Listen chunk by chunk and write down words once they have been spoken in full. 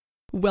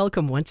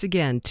Welcome once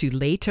again to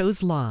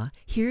Leto's Law.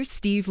 Here's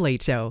Steve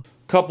Leto.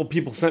 A couple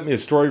people sent me a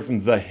story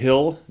from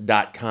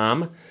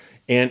thehill.com,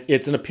 and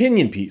it's an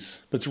opinion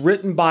piece. It's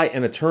written by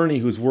an attorney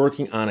who's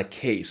working on a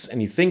case,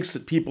 and he thinks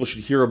that people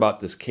should hear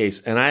about this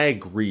case, and I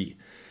agree.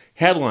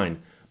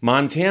 Headline,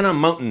 Montana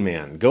mountain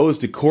man goes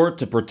to court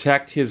to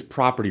protect his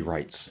property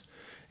rights.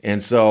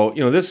 And so,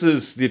 this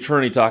is the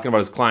attorney talking about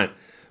his client.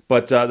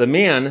 But the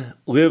man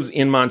lives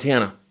in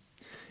Montana.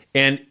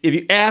 And if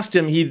you asked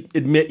him, he'd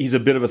admit he's a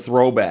bit of a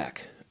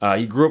throwback.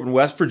 He grew up in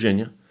West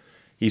Virginia.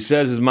 He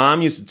says his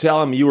mom used to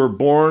tell him, "You were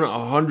born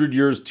 100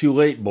 years too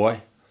late,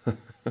 boy."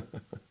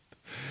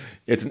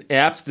 It's an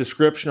apt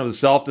description of the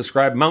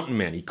self-described mountain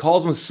man. He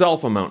calls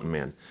himself a mountain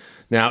man.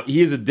 Now,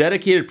 he is a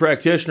dedicated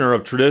practitioner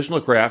of traditional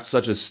crafts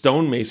such as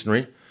stone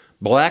masonry,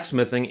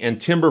 blacksmithing,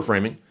 and timber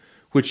framing,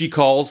 which he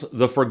calls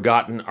the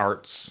forgotten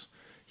arts.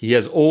 He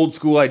has old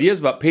school ideas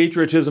about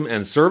patriotism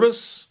and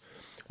service,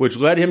 which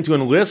led him to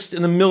enlist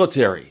in the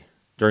military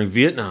during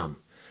Vietnam.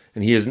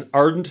 And he is an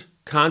ardent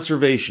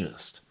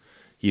conservationist.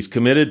 He's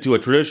committed to a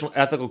traditional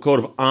ethical code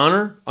of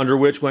honor, under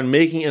which when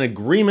making an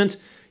agreement,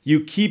 you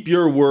keep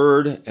your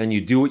word and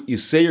you do what you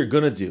say you're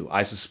going to do.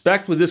 I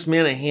suspect with this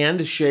man, a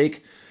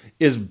handshake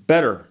is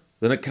better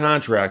than a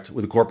contract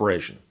with a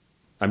corporation.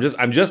 I'm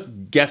just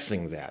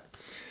guessing that.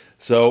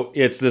 So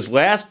it's this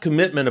last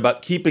commitment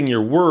about keeping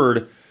your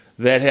word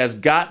that has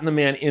gotten the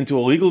man into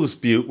a legal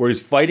dispute where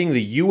he's fighting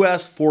the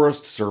U.S.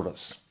 Forest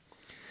Service.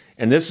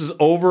 And this is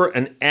over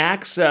an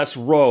access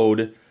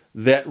road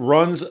that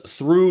runs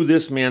through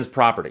this man's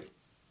property.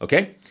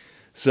 Okay?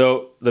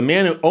 So the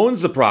man who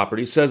owns the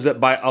property says that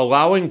by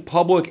allowing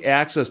public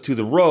access to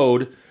the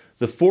road,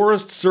 the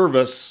Forest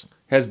Service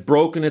has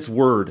broken its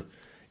word.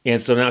 And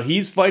so now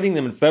he's fighting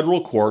them in federal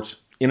court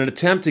in an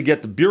attempt to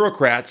get the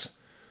bureaucrats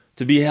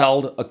to be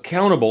held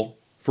accountable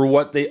for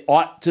what they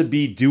ought to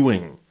be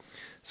doing.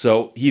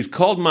 So he's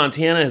called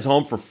Montana his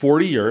home for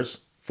 40 years.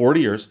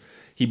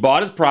 He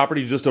bought his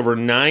property just over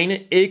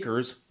 9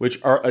 acres, which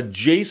are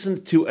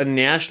adjacent to a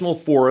national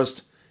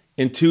forest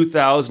in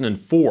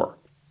 2004.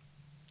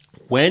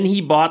 When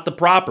he bought the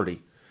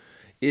property,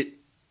 it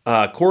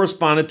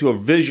corresponded to a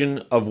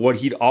vision of what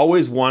he'd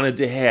always wanted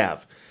to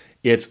have.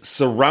 It's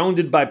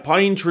surrounded by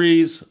pine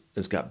trees,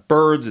 it's got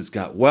birds, it's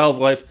got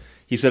wildlife.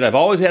 He said, I've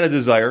always had a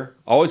desire,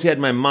 always had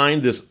in my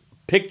mind this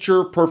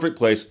picture-perfect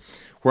place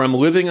where I'm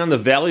living on the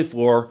valley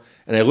floor,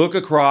 and I look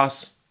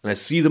across, and I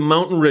see the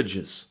mountain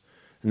ridges.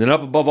 And then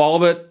up above all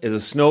of it is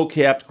a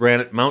snow-capped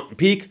granite mountain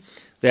peak.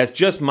 That's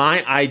just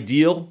my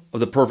ideal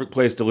of the perfect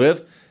place to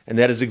live, and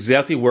that is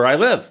exactly where I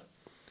live.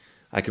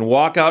 I can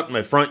walk out in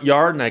my front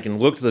yard, and I can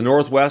look to the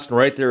northwest, and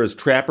right there is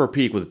Trapper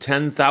Peak with a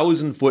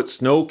 10,000-foot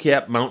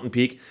snow-capped mountain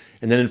peak.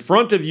 And then in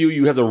front of you,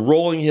 you have the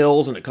rolling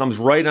hills, and it comes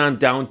right on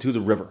down to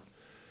the river.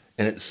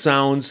 And it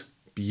sounds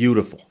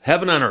beautiful.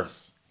 Heaven on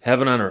earth.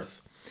 Heaven on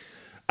earth.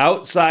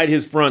 Outside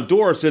his front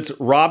door sits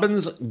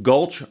Robbins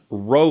Gulch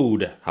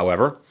Road,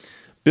 however,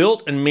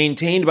 built and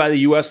maintained by the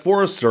U.S.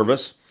 Forest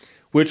Service,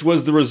 which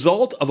was the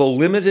result of a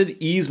limited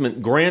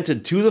easement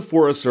granted to the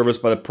Forest Service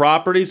by the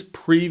property's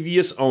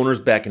previous owners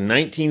back in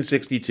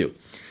 1962.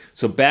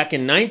 So back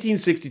in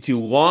 1962,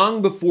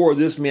 long before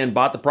this man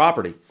bought the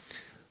property,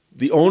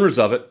 the owners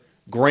of it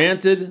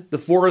granted the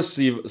Forest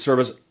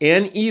Service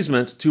an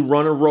easement to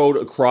run a road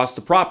across the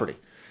property.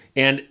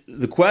 And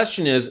the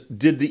question is,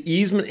 did the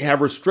easement have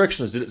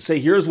restrictions? Did it say,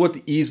 here's what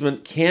the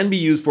easement can be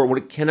used for, what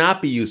it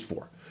cannot be used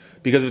for?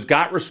 Because if it's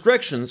got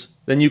restrictions,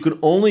 then you can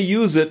only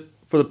use it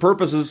for the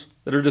purposes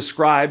that are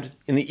described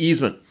in the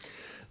easement.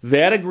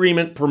 That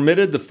agreement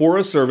permitted the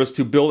Forest Service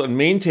to build and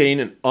maintain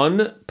an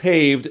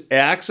unpaved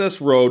access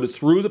road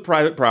through the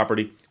private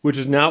property, which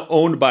is now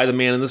owned by the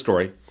man in the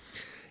story.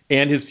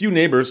 And his few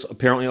neighbors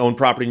apparently own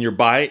property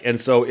nearby, and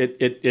so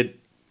it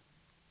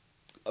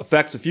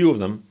affects a few of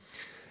them.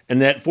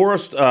 And that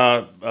forest,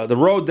 the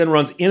road then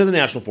runs into the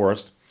national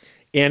forest,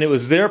 and it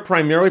was there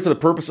primarily for the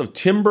purpose of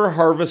timber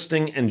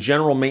harvesting and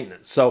general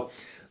maintenance. So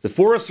the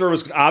Forest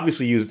Service could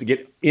obviously use it to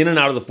get in and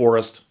out of the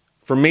forest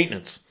for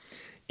maintenance.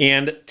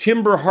 And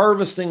timber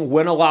harvesting,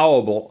 when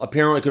allowable,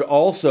 apparently could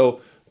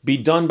also be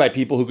done by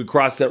people who could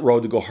cross that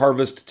road to go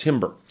harvest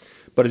timber.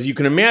 But as you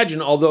can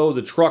imagine, although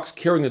the trucks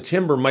carrying the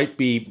timber might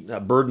be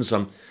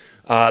burdensome,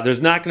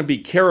 there's not going to be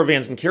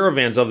caravans and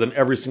caravans of them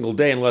every single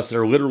day unless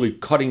they're literally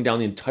cutting down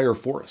the entire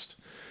forest.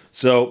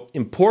 So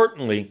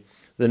importantly,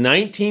 the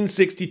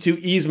 1962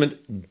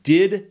 easement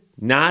did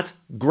not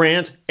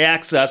grant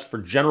access for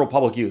general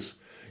public use.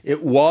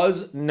 It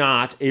was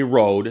not a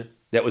road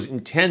that was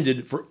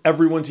intended for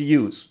everyone to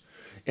use.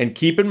 And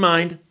keep in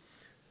mind,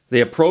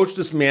 they approached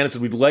this man and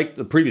said, we'd like,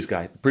 the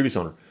previous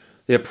owner,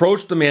 they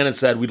approached the man and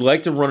said, we'd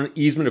like to run an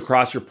easement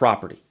across your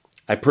property.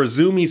 I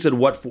presume he said,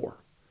 what for?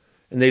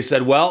 And they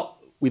said, well,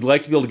 we'd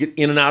like to be able to get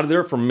in and out of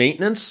there for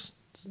maintenance.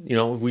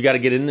 We got to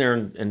get in there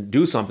and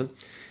do something.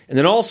 And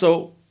then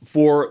also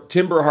for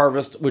timber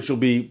harvest, which will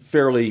be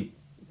fairly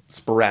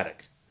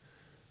sporadic.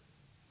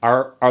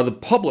 Are the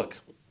public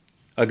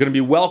going to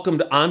be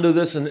welcomed onto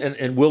this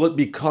and will it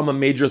become a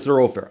major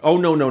thoroughfare? Oh,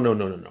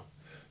 no.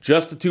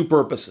 Just the two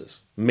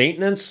purposes,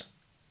 maintenance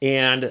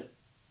and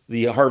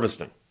the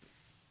harvesting.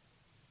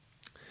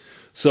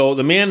 So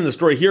the man in the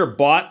story here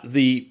bought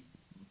the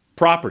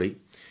property.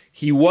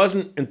 He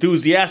wasn't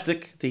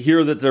enthusiastic to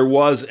hear that there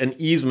was an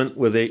easement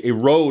with a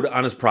road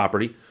on his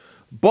property,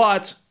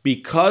 but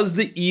because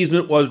the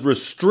easement was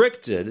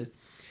restricted,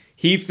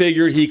 he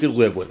figured he could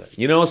live with it.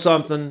 You know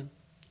something?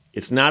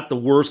 It's not the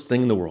worst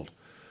thing in the world.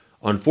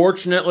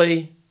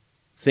 Unfortunately,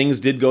 things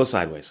did go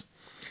sideways.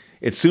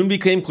 It soon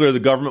became clear the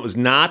government was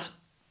not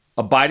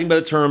abiding by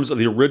the terms of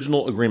the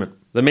original agreement.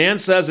 The man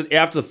says that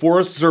after the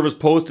Forest Service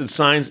posted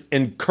signs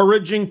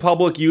encouraging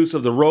public use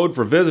of the road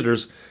for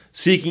visitors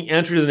seeking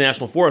entry to the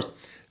National Forest,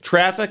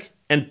 traffic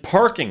and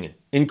parking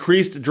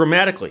increased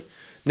dramatically.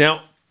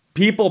 Now,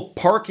 people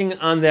parking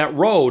on that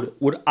road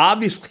would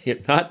obviously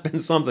have not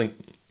been something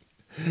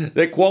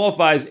that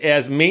qualifies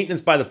as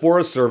maintenance by the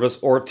Forest Service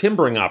or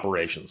timbering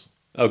operations,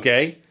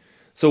 okay?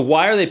 So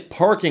why are they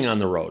parking on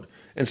the road?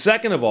 And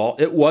second of all,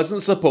 it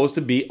wasn't supposed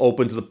to be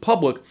open to the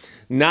public.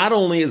 Not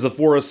only is the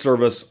Forest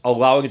Service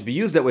allowing it to be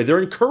used that way,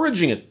 they're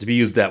encouraging it to be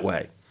used that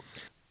way.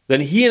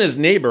 Then he and his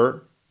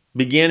neighbor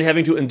began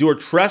having to endure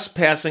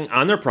trespassing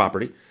on their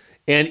property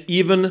and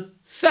even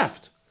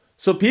theft.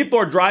 So people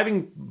are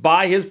driving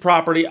by his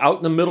property out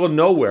in the middle of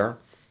nowhere,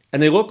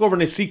 and they look over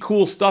and they see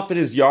cool stuff in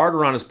his yard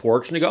or on his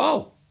porch, and they go,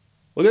 oh,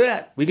 look at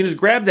that. We can just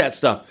grab that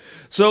stuff.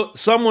 So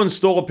someone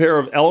stole a pair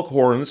of elk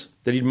horns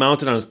that he'd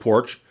mounted on his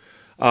porch.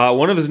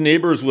 One of his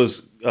neighbors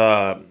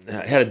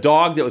had a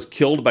dog that was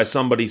killed by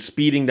somebody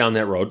speeding down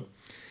that road.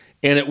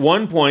 And at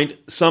one point,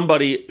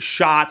 somebody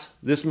shot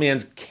this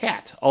man's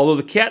cat, although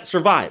the cat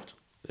survived.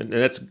 And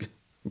that's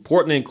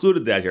important, they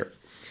included that here.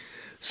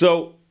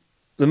 So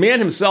the man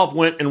himself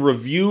went and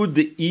reviewed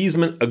the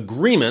easement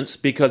agreements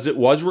because it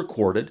was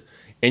recorded,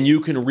 and you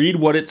can read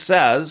what it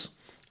says.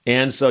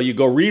 And so you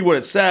go read what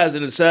it says,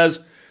 and it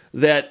says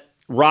that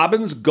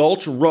Robbins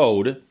Gulch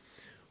Road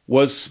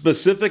was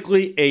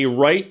specifically a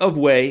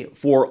right-of-way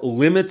for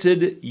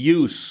limited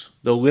use,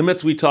 the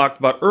limits we talked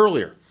about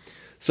earlier.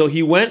 So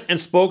he went and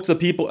spoke to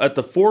people at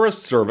the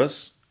Forest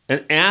Service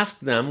and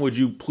asked them, would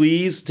you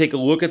please take a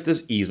look at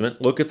this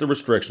easement, look at the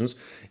restrictions,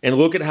 and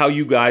look at how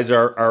you guys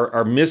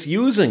are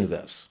misusing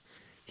this.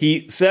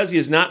 He says he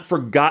has not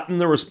forgotten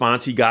the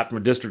response he got from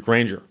a district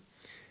ranger.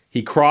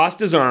 He crossed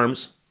his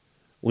arms,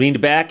 leaned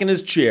back in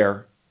his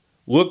chair,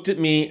 looked at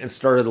me, and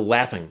started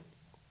laughing.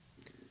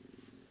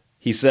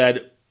 He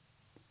said,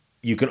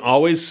 you can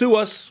always sue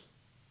us.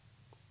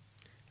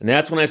 And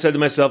that's when I said to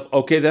myself,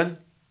 okay then,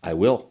 I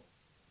will.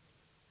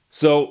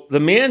 So the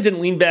man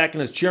didn't lean back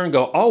in his chair and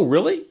go, oh,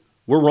 really?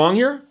 We're wrong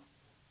here?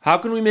 How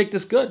can we make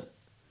this good?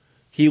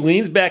 He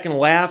leans back and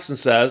laughs and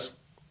says,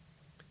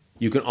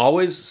 you can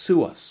always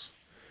sue us.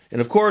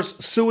 And of course,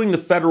 suing the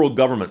federal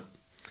government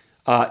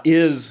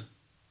is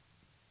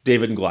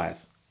David and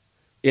Goliath.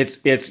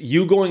 It's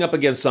you going up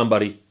against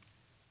somebody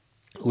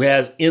who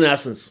has, in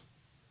essence,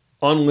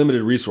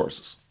 unlimited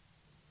resources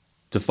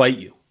to fight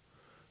you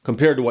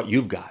compared to what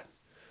you've got.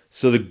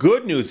 So the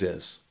good news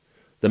is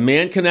the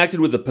man connected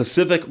with the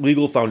Pacific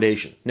Legal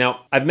Foundation.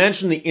 Now, I've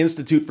mentioned the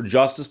Institute for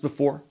Justice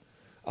before,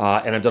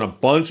 and I've done a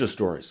bunch of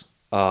stories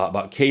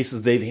about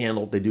cases they've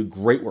handled. They do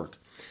great work.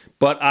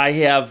 But I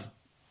have,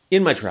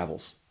 in my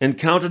travels,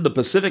 encountered the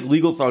Pacific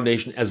Legal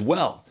Foundation as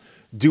well,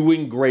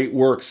 doing great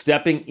work,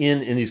 stepping in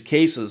these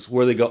cases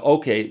where they go,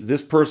 okay,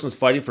 this person's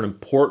fighting for an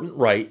important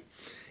right,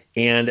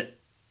 and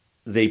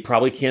they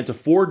probably can't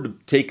afford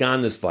to take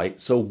on this fight,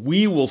 so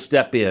we will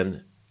step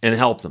in and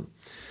help them.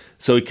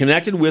 So he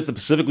connected with the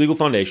Pacific Legal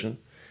Foundation,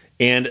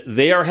 and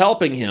they are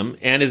helping him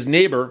and his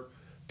neighbor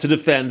to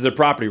defend their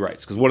property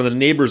rights, because one of the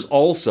neighbors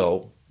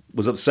also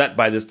was upset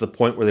by this to the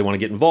point where they want to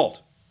get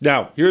involved.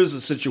 Now, here's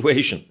the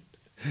situation.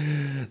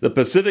 The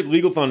Pacific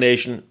Legal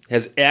Foundation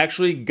has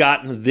actually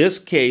gotten this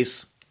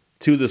case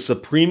to the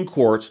Supreme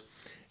Court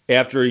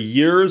after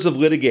years of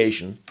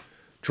litigation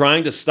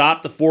trying to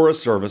stop the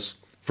Forest Service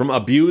from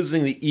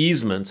abusing the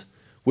easement,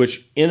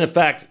 which in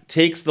effect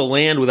takes the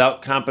land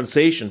without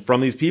compensation from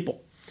these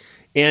people.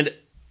 And,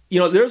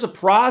 there's a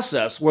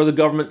process where the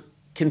government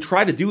can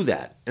try to do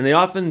that, and they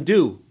often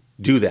do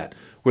that,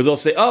 where they'll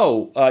say,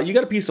 you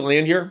got a piece of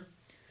land here?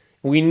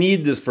 We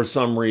need this for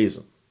some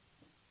reason,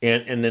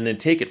 and then they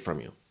take it from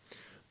you.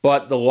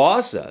 But the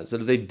law says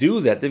that if they do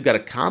that, they've got to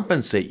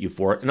compensate you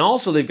for it, and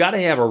also they've got to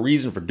have a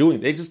reason for doing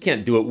it. They just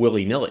can't do it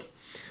willy-nilly.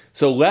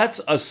 So let's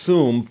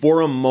assume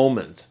for a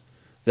moment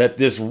that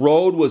this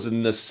road was a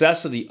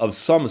necessity of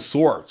some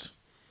sort.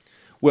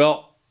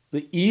 Well,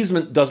 the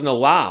easement doesn't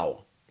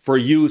allow for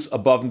use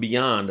above and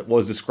beyond what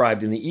was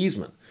described in the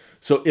easement.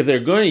 So if they're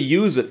going to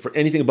use it for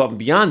anything above and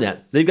beyond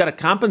that, they've got to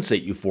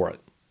compensate you for it.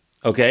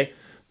 Okay?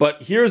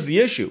 But here's the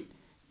issue.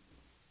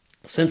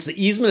 Since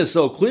the easement is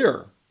so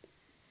clear,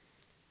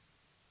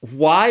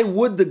 why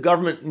would the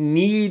government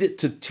need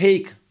to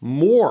take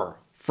more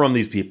from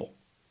these people?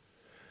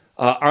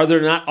 Are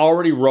there not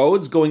already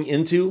roads going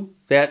into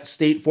that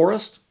state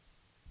forest?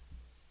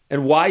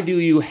 And why do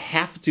you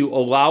have to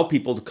allow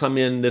people to come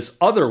in this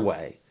other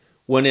way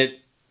when it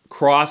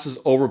crosses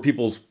over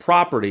people's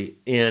property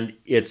and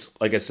it's,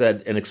 like I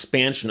said, an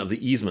expansion of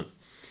the easement?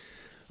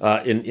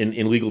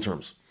 in legal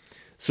terms.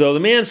 So the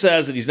man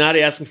says that he's not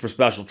asking for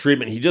special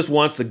treatment. He just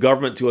wants the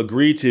government to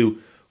agree to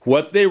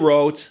what they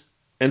wrote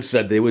and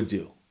said they would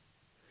do.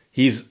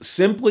 He's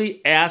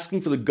simply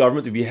asking for the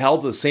government to be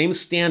held to the same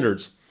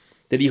standards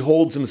that he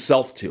holds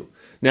himself to.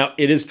 Now,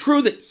 it is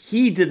true that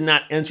he did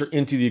not enter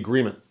into the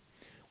agreement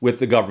with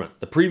the government.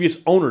 The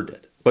previous owner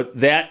did. But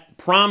that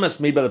promise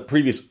made by the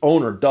previous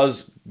owner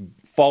does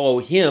follow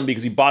him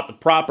because he bought the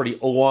property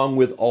along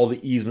with all the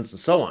easements and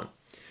so on.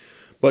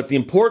 But the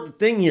important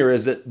thing here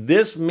is that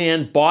this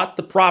man bought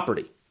the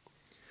property,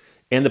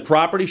 and the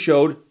property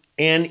showed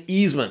an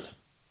easement.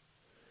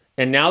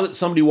 And now that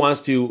somebody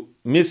wants to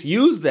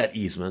misuse that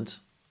easement,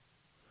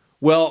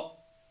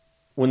 well,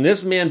 when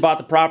this man bought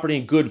the property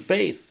in good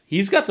faith,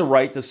 he's got the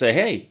right to say,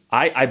 hey,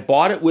 I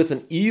bought it with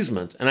an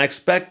easement, and I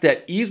expect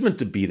that easement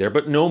to be there,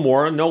 but no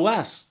more and no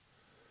less.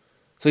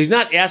 So he's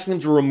not asking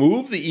them to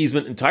remove the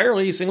easement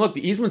entirely. He's saying, look,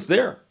 the easement's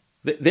there.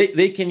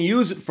 They can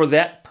use it for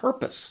that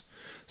purpose.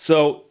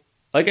 So,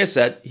 like I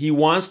said, he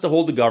wants to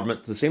hold the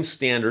government to the same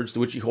standards to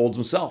which he holds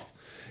himself.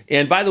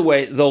 And by the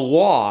way, the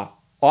law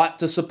ought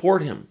to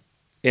support him.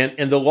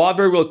 And the law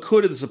very well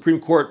could if the Supreme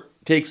Court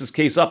takes his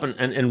case up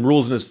and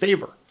rules in his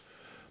favor.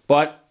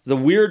 But the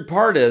weird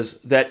part is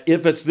that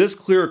if it's this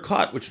clear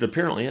cut, which it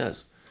apparently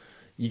is,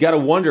 you got to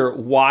wonder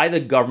why the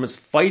government's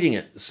fighting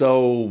it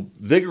so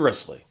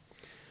vigorously.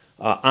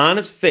 On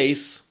its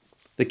face,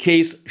 the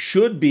case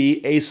should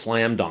be a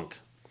slam dunk.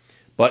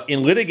 But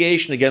in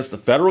litigation against the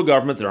federal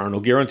government, there are no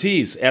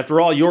guarantees.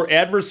 After all, your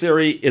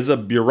adversary is a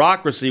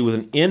bureaucracy with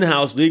an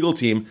in-house legal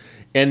team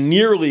and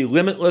nearly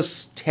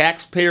limitless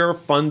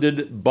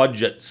taxpayer-funded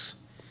budgets.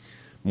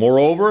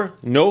 Moreover,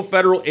 no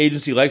federal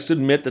agency likes to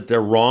admit that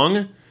they're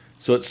wrong,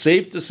 so it's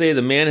safe to say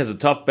the man has a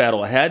tough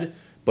battle ahead,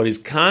 but he's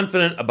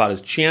confident about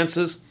his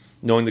chances,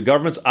 knowing the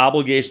government's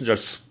obligations are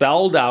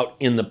spelled out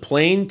in the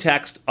plain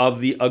text of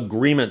the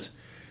agreement.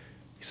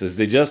 He says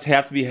they just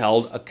have to be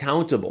held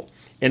accountable.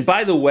 And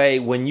by the way,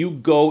 when you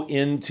go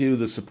into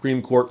the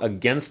Supreme Court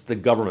against the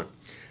government,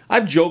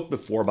 I've joked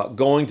before about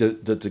going to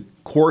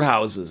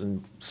courthouses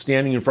and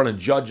standing in front of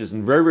judges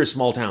in very, very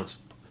small towns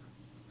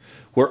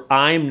where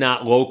I'm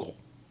not local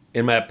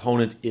and my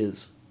opponent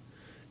is.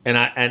 And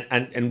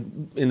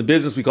in the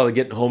business, we call it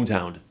getting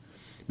hometowned,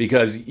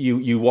 because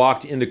you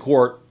walked into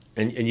court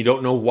and you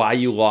don't know why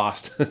you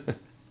lost.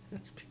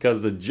 It's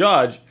because the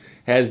judge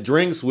has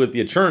drinks with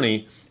the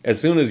attorney as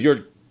soon as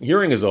your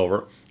hearing is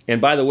over. And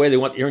by the way, they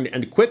want the hearing to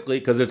end quickly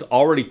because it's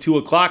already 2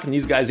 o'clock and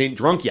these guys ain't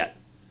drunk yet.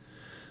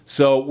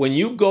 So when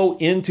you go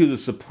into the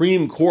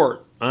Supreme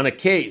Court on a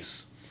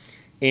case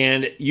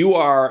and you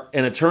are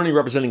an attorney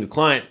representing a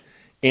client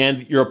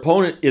and your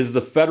opponent is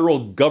the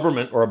federal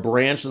government or a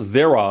branch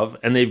thereof,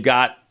 and they've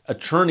got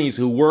attorneys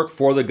who work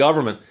for the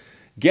government,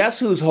 guess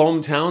whose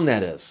hometown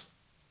that is?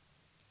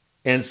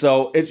 And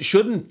so it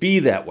shouldn't be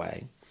that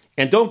way.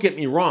 And don't get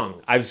me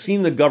wrong, I've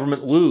seen the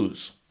government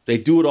lose. They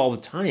do it all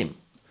the time.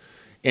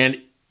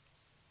 And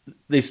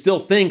they still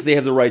think they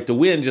have the right to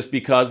win just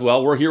because,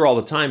 well, we're here all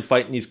the time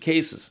fighting these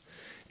cases.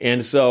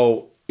 And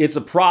so it's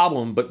a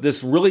problem, but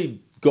this really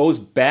goes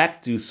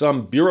back to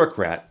some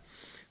bureaucrat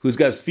who's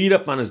got his feet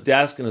up on his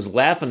desk and is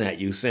laughing at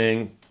you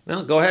saying,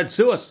 well, go ahead,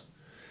 sue us.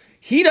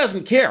 He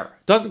doesn't care.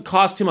 It doesn't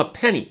cost him a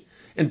penny.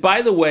 And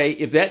by the way,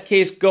 if that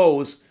case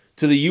goes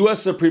to the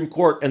U.S. Supreme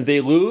Court and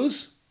they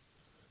lose,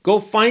 go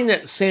find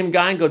that same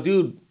guy and go,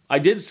 dude, I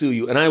did sue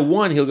you and I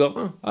won. He'll go,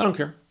 oh, I don't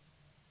care.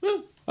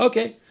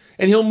 Okay.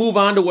 And he'll move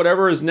on to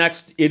whatever his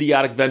next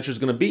idiotic venture is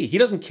going to be. He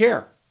doesn't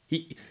care.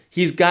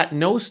 He's got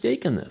no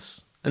stake in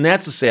this. And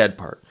that's the sad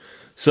part.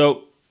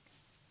 So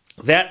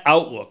that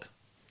outlook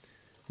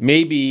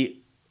may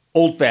be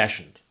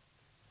old-fashioned,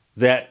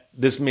 that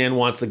this man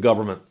wants the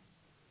government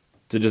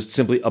to just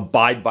simply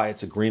abide by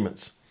its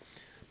agreements.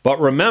 But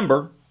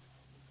remember,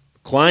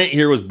 client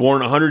here was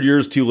born 100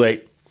 years too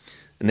late.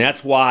 And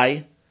that's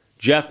why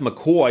Jeff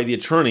McCoy, the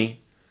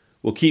attorney,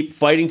 will keep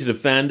fighting to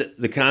defend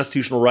the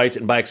constitutional rights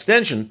and, by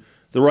extension,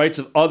 the rights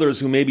of others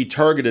who may be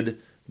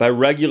targeted by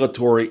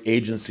regulatory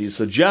agencies.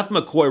 So Jeff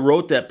McCoy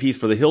wrote that piece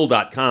for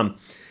thehill.com,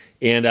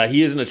 and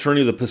he is an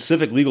attorney of the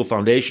Pacific Legal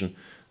Foundation.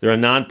 They're a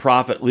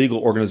nonprofit legal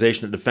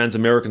organization that defends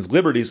Americans'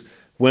 liberties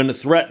when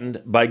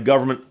threatened by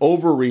government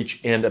overreach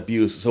and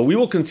abuse. So we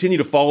will continue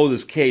to follow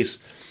this case.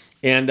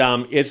 And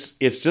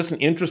it's just an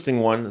interesting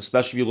one,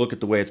 especially if you look at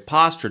the way it's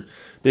postured,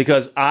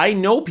 because I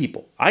know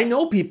people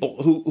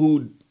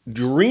who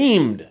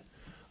dreamed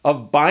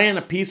of buying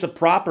a piece of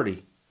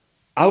property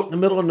out in the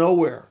middle of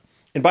nowhere.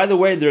 And by the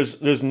way,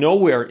 there's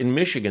nowhere in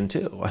Michigan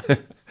too.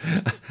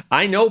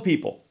 I know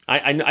people.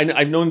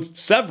 I've known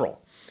several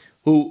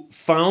who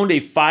found a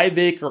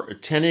 5-acre or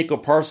 10-acre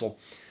parcel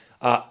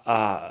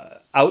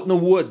out in the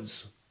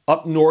woods,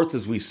 up north,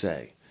 as we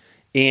say.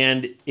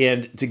 And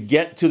to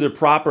get to their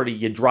property,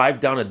 you drive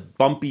down a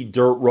bumpy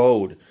dirt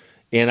road.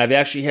 And I've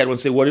actually had one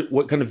say,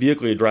 what kind of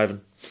vehicle are you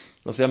driving?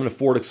 I'll say, I'm in a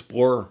Ford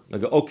Explorer. I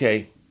go,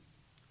 okay,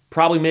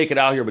 probably make it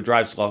out here, but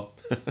drive slow.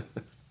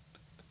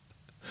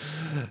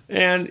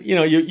 And, you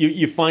know,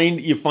 you find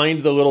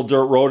the little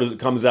dirt road as it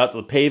comes out to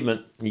the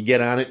pavement. And you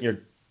get on it, and you're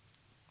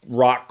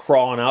rock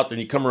crawling out there,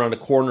 and you come around a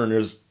corner and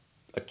there's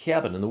a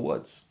cabin in the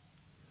woods.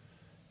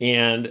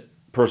 And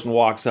a person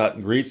walks out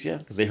and greets you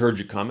because they heard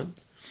you coming.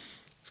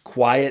 It's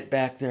quiet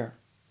back there.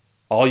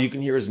 All you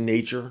can hear is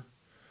nature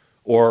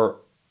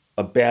or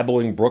a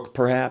babbling brook,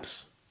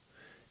 perhaps.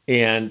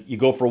 And you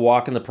go for a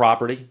walk in the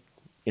property,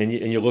 and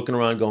you're looking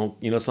around going,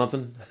 you know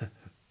something?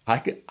 I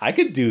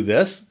could do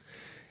this.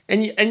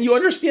 And you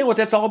understand what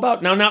that's all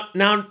about.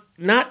 Now,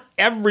 not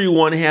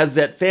everyone has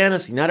that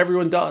fantasy. Not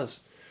everyone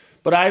does.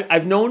 But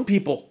I've known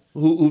people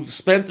who've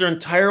spent their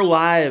entire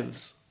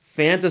lives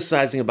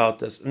fantasizing about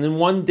this, and then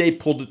one day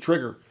pulled the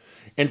trigger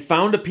and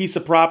found a piece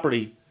of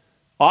property,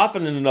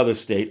 often in another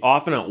state,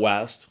 often out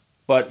west,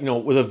 but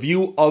with a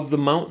view of the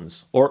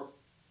mountains or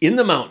in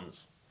the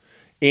mountains.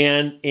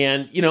 And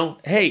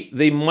hey,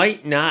 they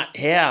might not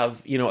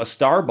have, a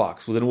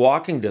Starbucks within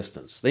walking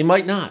distance. They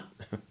might not.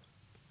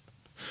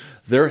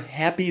 They're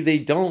happy they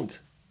don't.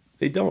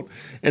 They don't.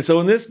 And so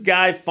when this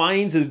guy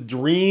finds his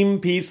dream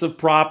piece of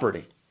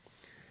property,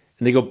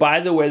 and they go, by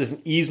the way, there's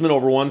an easement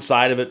over one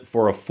side of it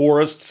for a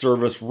Forest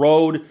Service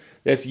road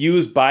that's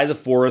used by the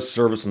Forest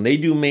Service, and they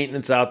do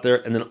maintenance out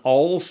there. And then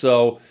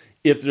also,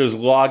 if there's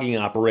logging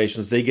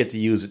operations, they get to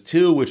use it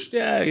too, which,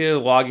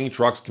 logging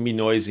trucks can be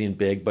noisy and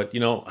big, but,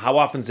 how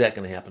often is that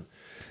going to happen?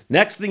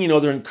 Next thing you know,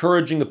 they're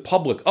encouraging the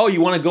public. Oh, you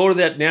want to go to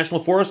that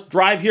national forest?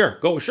 Drive here.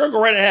 Go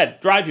right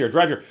ahead. Drive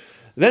here.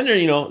 Then,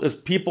 there's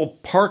people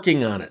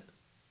parking on it.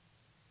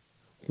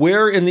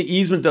 Where in the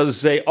easement does it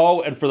say,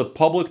 oh, and for the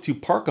public to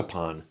park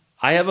upon?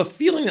 I have a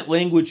feeling that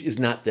language is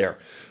not there.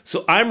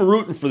 So I'm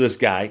rooting for this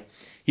guy.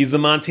 He's the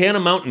Montana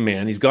Mountain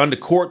Man. He's gone to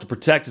court to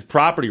protect his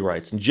property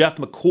rights. And Jeff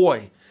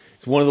McCoy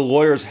is one of the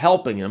lawyers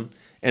helping him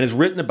and has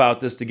written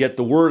about this to get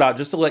the word out,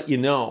 just to let you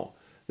know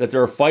that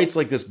there are fights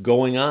like this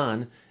going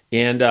on,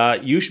 and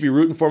you should be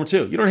rooting for him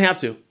too. You don't have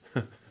to.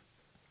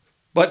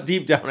 But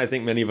deep down, I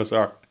think many of us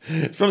are.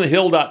 It's from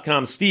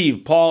thehill.com.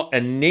 Steve, Paul,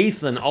 and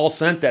Nathan all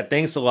sent that.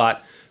 Thanks a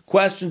lot.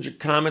 Questions or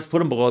comments, put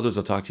them below. Others,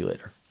 I'll talk to you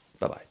later.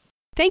 Bye-bye.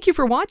 Thank you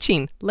for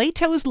watching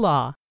Leto's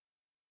Law.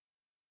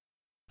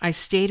 I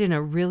stayed in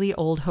a really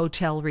old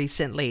hotel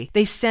recently.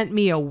 They sent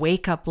me a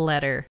wake-up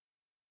letter.